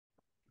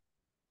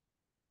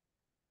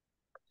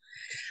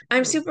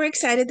I'm super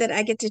excited that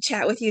I get to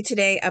chat with you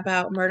today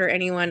about Murder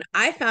Anyone.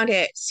 I found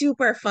it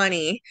super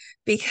funny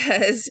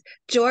because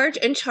George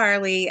and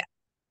Charlie,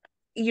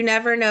 you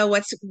never know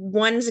what's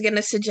one's going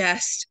to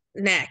suggest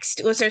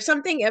next. Was there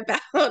something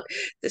about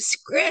the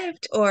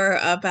script or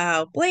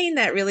about Blaine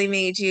that really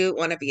made you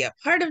want to be a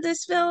part of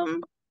this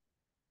film?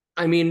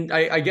 I mean,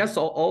 I guess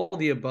all of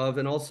the above,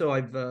 and also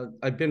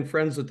I've been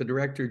friends with the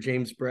director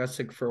James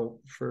Bressick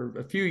for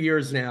a few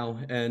years now,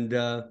 and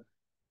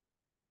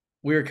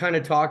we were kind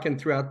of talking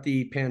throughout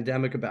the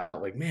pandemic about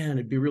like, man,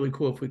 it'd be really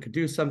cool if we could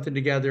do something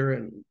together.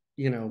 And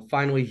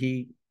finally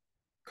he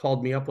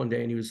called me up one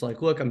day and he was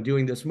like, "Look, I'm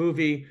doing this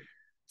movie.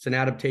 It's an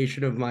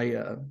adaptation of my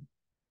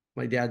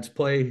dad's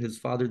play. His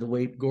father, the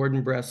late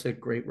Gordon Bressick,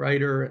 great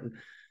writer,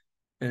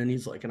 and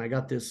he's like, and I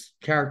got this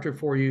character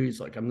for you.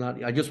 He's like,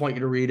 I just want you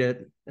to read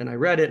it. And I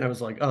read it and I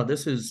was like, oh,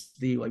 this is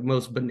the like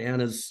most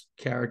bananas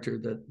character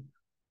that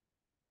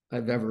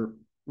I've ever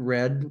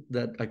read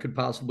that I could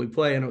possibly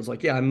play. And I was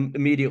like, yeah, I'm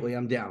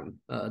down.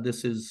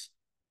 This is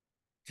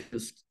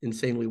just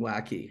insanely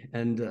wacky.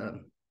 And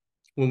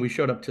when we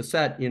showed up to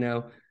set,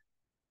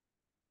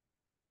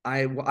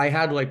 I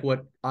had like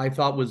what I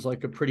thought was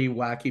like a pretty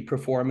wacky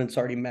performance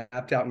already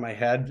mapped out in my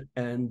head.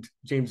 And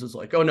James was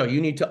like, "Oh no,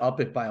 you need to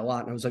up it by a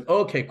lot." And I was like,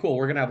 oh, "Okay, cool.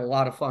 We're gonna have a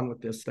lot of fun with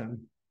this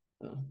then."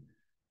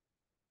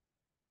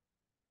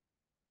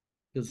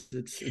 Because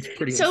it's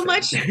pretty So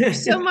insane. much,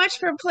 so much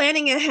for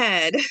planning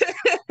ahead.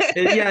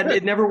 Yeah,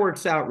 it never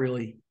works out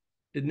really.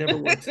 It never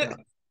works out.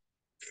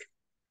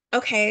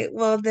 Okay,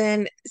 well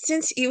then,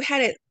 since you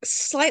had it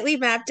slightly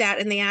mapped out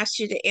and they asked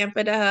you to amp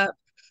it up,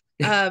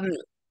 um,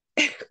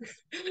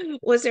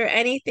 was there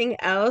anything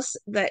else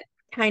that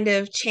kind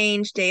of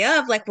changed day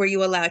of? Like, were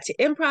you allowed to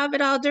improv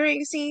at all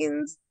during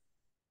scenes?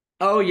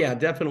 Oh yeah,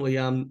 definitely.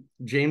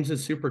 James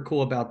is super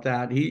cool about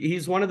that.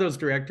 He's one of those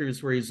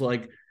directors where he's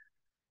like,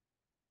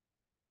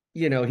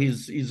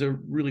 he's a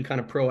really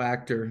kind of pro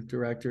actor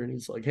director, and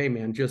he's like, hey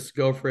man, just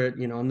go for it.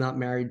 I'm not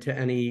married to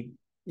any.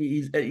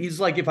 He's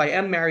like, if I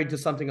am married to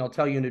something, I'll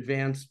tell you in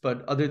advance,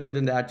 but other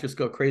than that, just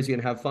go crazy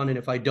and have fun. And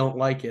if I don't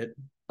like it,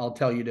 I'll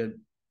tell you to,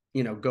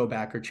 go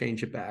back or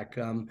change it back.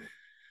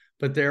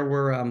 But there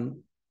were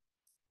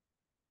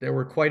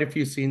quite a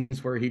few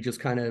scenes where he just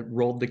kind of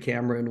rolled the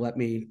camera and let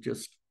me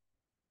just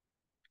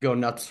go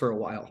nuts for a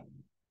while.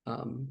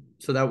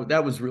 So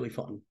that was really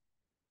fun.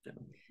 Yeah.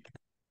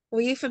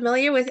 Were you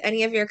familiar with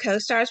any of your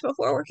co-stars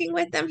before working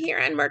with them here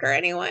on Murder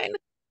Anyone?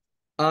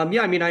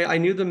 Yeah, I mean, I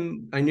knew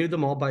them. I knew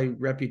them all by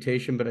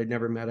reputation, but I'd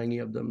never met any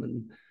of them,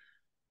 and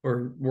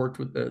or worked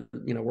with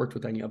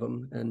any of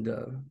them, and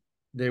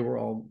they were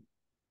all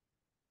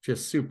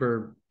just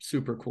super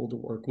super cool to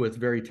work with.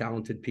 Very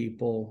talented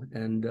people,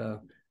 and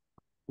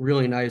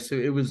really nice.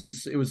 It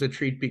was a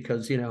treat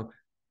because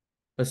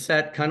a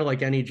set, kind of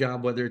like any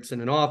job, whether it's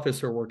in an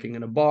office or working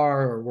in a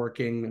bar or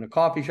working in a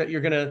coffee shop, you're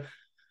gonna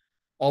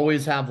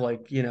always have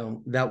like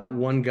that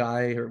one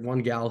guy or one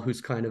gal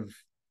who's kind of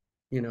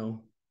you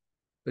know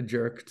a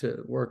jerk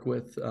to work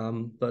with.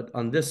 But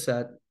on this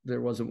set, there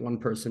wasn't one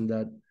person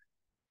that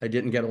I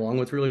didn't get along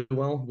with really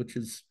well, which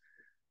is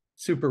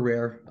super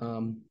rare.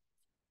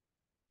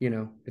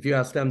 If you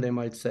ask them, they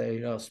might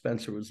say, "Oh,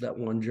 Spencer was that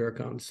one jerk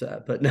on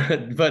set," but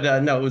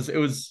no,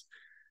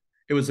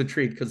 it was a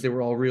treat because they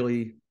were all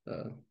really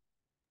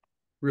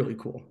really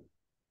cool.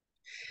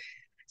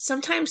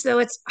 Sometimes, though,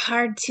 it's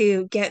hard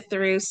to get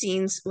through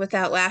scenes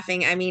without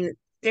laughing. I mean,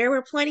 there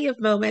were plenty of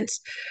moments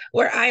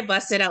where I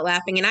busted out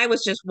laughing and I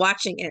was just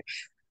watching it.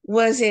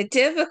 Was it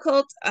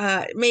difficult,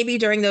 maybe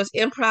during those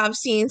improv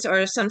scenes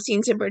or some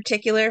scenes in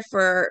particular,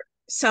 for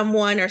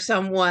someone or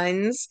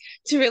someones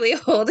to really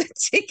hold it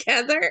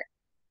together?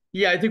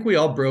 Yeah, I think we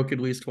all broke at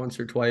least once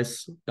or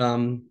twice.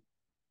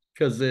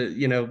 Because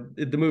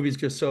the movie's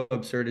just so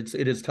absurd.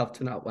 It is tough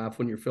to not laugh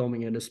when you're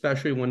filming it,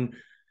 especially when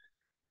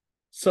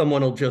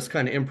someone will just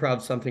kind of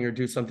improv something or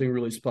do something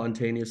really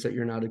spontaneous that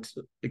you're not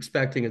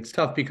expecting. It's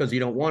tough because you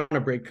don't want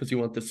to break because you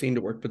want the scene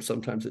to work, but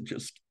sometimes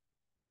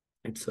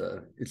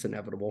it's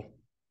inevitable.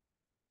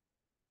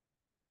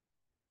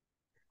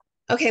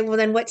 Okay, well,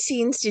 then what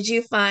scenes did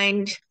you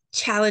find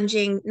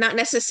challenging, not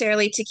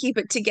necessarily to keep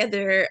it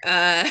together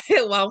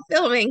while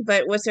filming,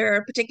 but was there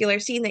a particular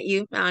scene that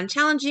you found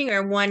challenging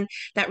or one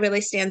that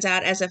really stands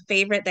out as a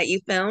favorite that you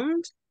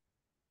filmed?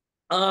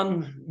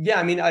 Yeah,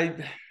 I mean,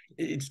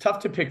 it's tough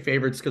to pick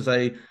favorites because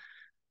I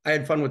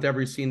had fun with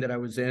every scene that I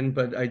was in,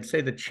 but I'd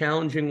say the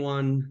challenging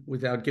one,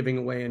 without giving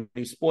away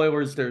any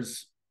spoilers,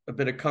 there's a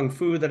bit of kung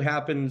fu that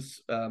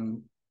happens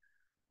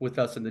with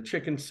us in the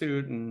chicken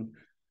suit, and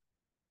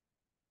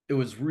it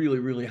was really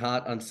really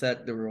hot on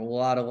set. There were a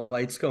lot of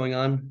lights going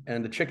on,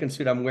 and the chicken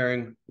suit I'm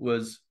wearing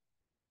was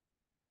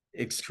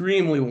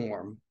extremely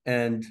warm,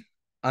 and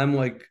I'm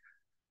like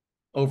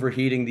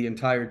overheating the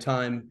entire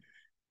time.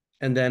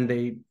 And then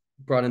they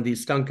brought in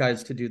these stunt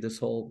guys to do this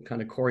whole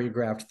kind of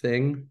choreographed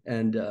thing,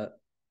 and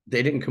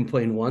they didn't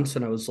complain once.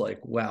 And I was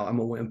like, wow, I'm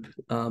a wimp.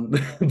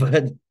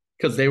 But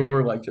because they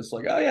were like, just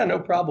like, oh yeah, no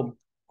problem,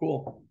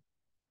 cool.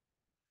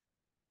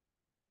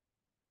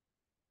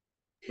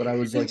 But I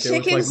was The like there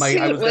with chicken like my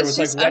I suit was there was with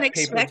like just wet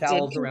paper unexpected.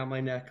 towels around my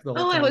neck the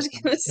whole Oh, I time. was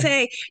gonna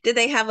say, did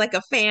they have like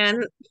a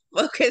fan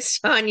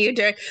focused on you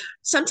during?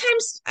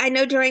 Sometimes I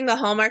know during the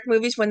Hallmark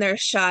movies when they're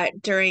shot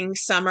during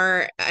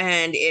summer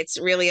and it's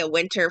really a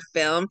winter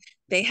film,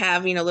 they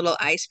have, little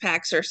ice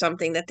packs or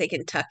something that they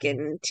can tuck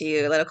into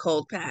you, little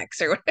cold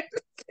packs or whatever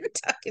they can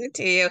tuck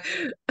into you.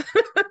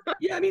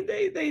 Yeah, I mean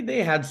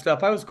they had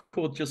stuff. I was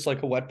cool with just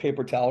like a wet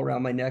paper towel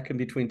around my neck in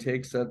between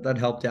takes. That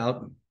helped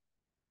out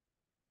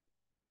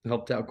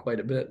quite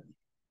a bit.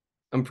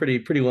 I'm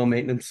pretty low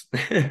maintenance.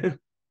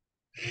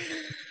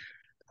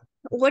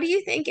 What do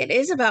you think it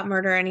is about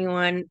Murder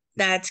Anyone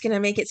that's going to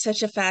make it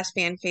such a fast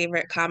fan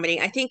favorite comedy?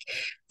 I think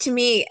to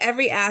me,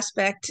 every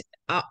aspect,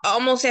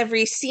 almost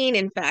every scene,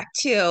 in fact,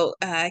 too,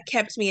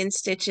 kept me in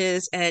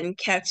stitches and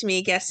kept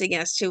me guessing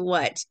as to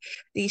what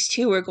these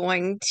two were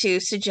going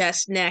to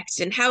suggest next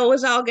and how it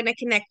was all going to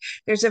connect.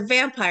 There's a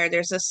vampire,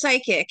 there's a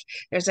psychic,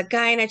 there's a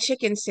guy in a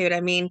chicken suit.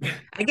 I mean,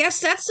 I guess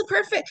that's the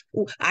perfect.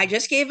 I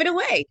just gave it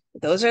away.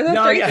 Those are the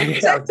No, three yeah,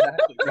 things yeah,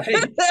 exactly.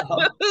 Right.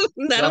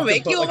 You'll that'll have to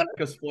make put you like want.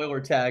 a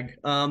spoiler tag.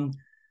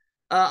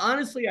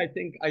 Honestly, I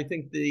think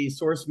the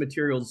source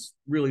material's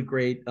really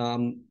great.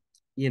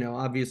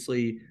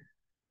 Obviously,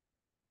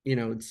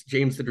 it's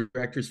James, the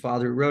director's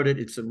father, who wrote it.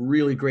 It's a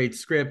really great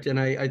script, and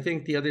I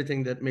think the other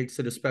thing that makes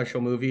it a special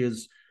movie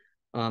is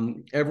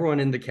everyone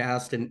in the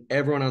cast and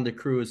everyone on the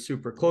crew is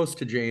super close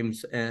to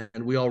James,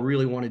 and we all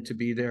really wanted to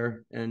be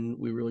there, and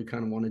we really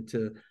kind of wanted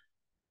to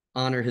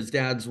honor his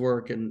dad's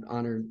work and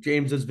honor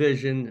James's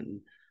vision,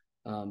 and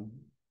um,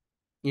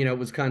 it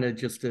was kind of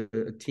just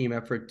a team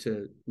effort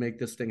to make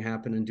this thing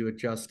happen and do it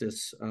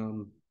justice.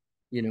 And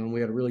we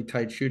had a really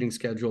tight shooting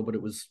schedule, but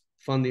it was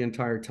fun the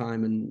entire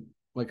time. And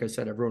like I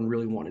said, everyone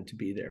really wanted to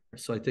be there.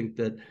 So I think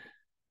that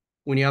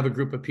when you have a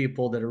group of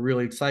people that are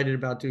really excited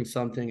about doing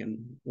something and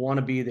want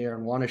to be there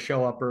and want to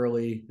show up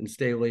early and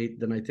stay late,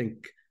 then I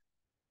think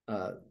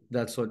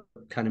that's what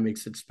kind of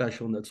makes it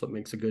special, and that's what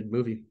makes a good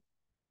movie.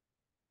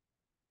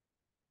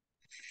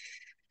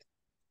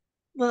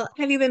 Well,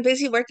 have you been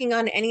busy working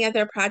on any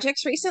other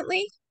projects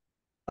recently?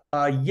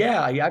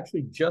 Yeah, I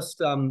actually just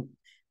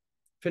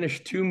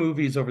finished two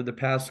movies over the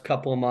past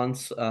couple of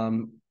months.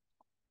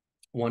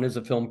 One is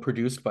a film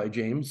produced by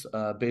James,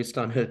 based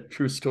on a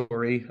true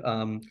story.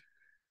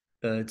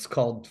 It's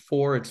called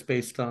Four. It's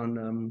based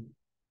on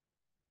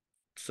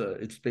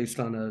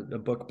a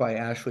book by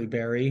Ashley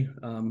Berry.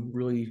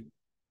 Really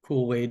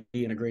cool lady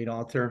and a great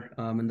author.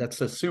 And that's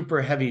a super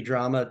heavy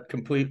drama,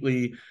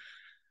 the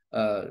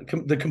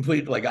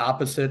complete like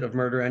opposite of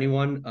Murder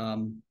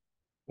Anyone.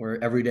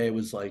 Where every day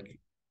was like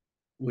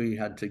we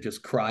had to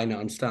just cry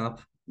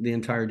nonstop the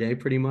entire day,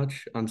 pretty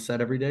much on set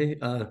every day.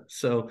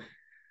 So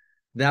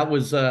that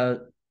was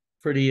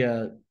pretty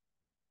uh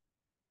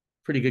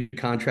pretty good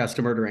contrast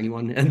to Murder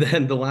Anyone. And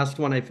then the last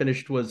one I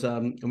finished was a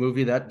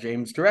movie that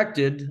James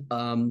directed,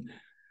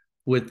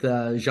 with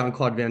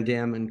Jean-Claude Van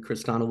Damme and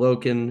Kristana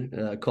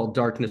Loken, called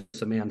Darkness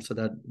of Man. So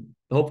that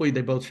hopefully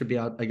they both should be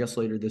out, I guess,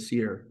 later this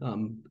year.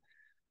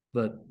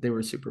 But they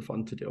were super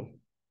fun to do.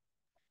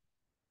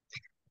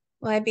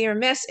 Well, I'd be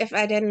remiss if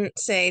I didn't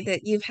say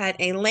that you've had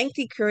a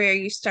lengthy career.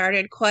 You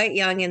started quite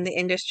young in the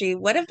industry.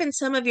 What have been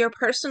some of your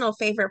personal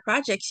favorite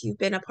projects you've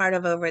been a part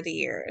of over the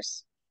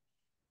years?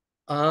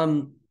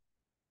 Um,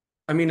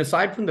 I mean,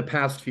 aside from the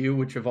past few,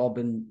 which have all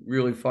been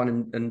really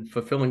fun and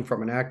fulfilling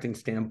from an acting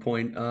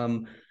standpoint,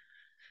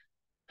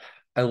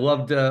 I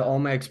loved all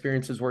my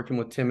experiences working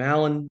with Tim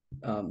Allen.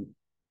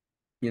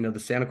 The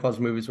Santa Claus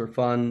movies were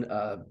fun.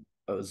 I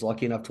was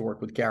lucky enough to work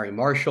with Gary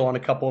Marshall on a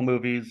couple of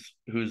movies,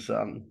 who's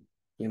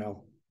you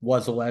know,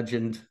 was a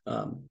legend,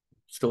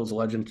 still is a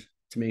legend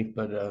to me.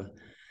 But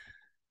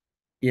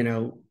you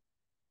know,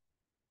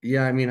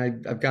 yeah, I mean,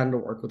 I've gotten to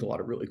work with a lot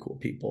of really cool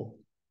people,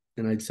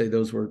 and I'd say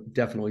those were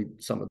definitely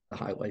some of the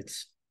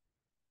highlights.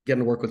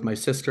 Getting to work with my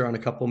sister on a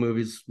couple of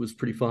movies was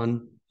pretty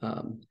fun.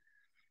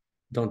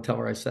 Don't tell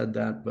her I said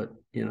that, but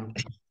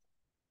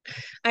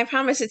I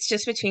promise it's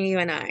just between you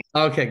and I.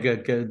 Okay,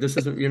 good, good. This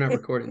isn't, you're not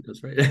recording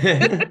this,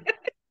 right?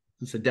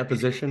 It's a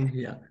deposition.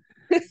 Yeah.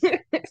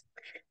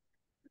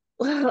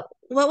 Well,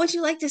 what would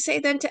you like to say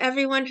then to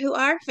everyone who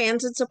are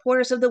fans and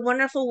supporters of the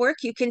wonderful work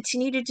you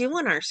continue to do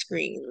on our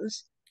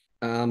screens?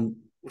 Um,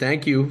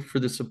 Thank you for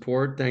the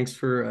support. Thanks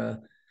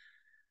for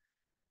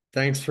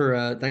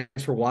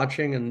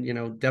watching,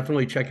 and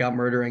definitely check out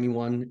Murder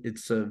Anyone.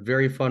 It's a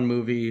very fun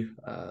movie.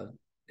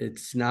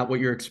 It's not what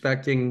you're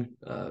expecting,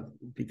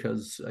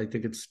 because I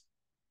think it's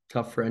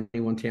tough for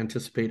anyone to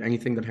anticipate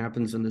anything that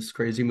happens in this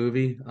crazy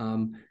movie.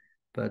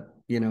 But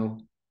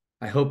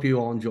I hope you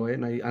all enjoy it,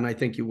 and I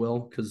think you will,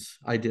 because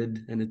I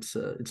did, and it's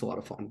a lot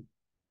of fun.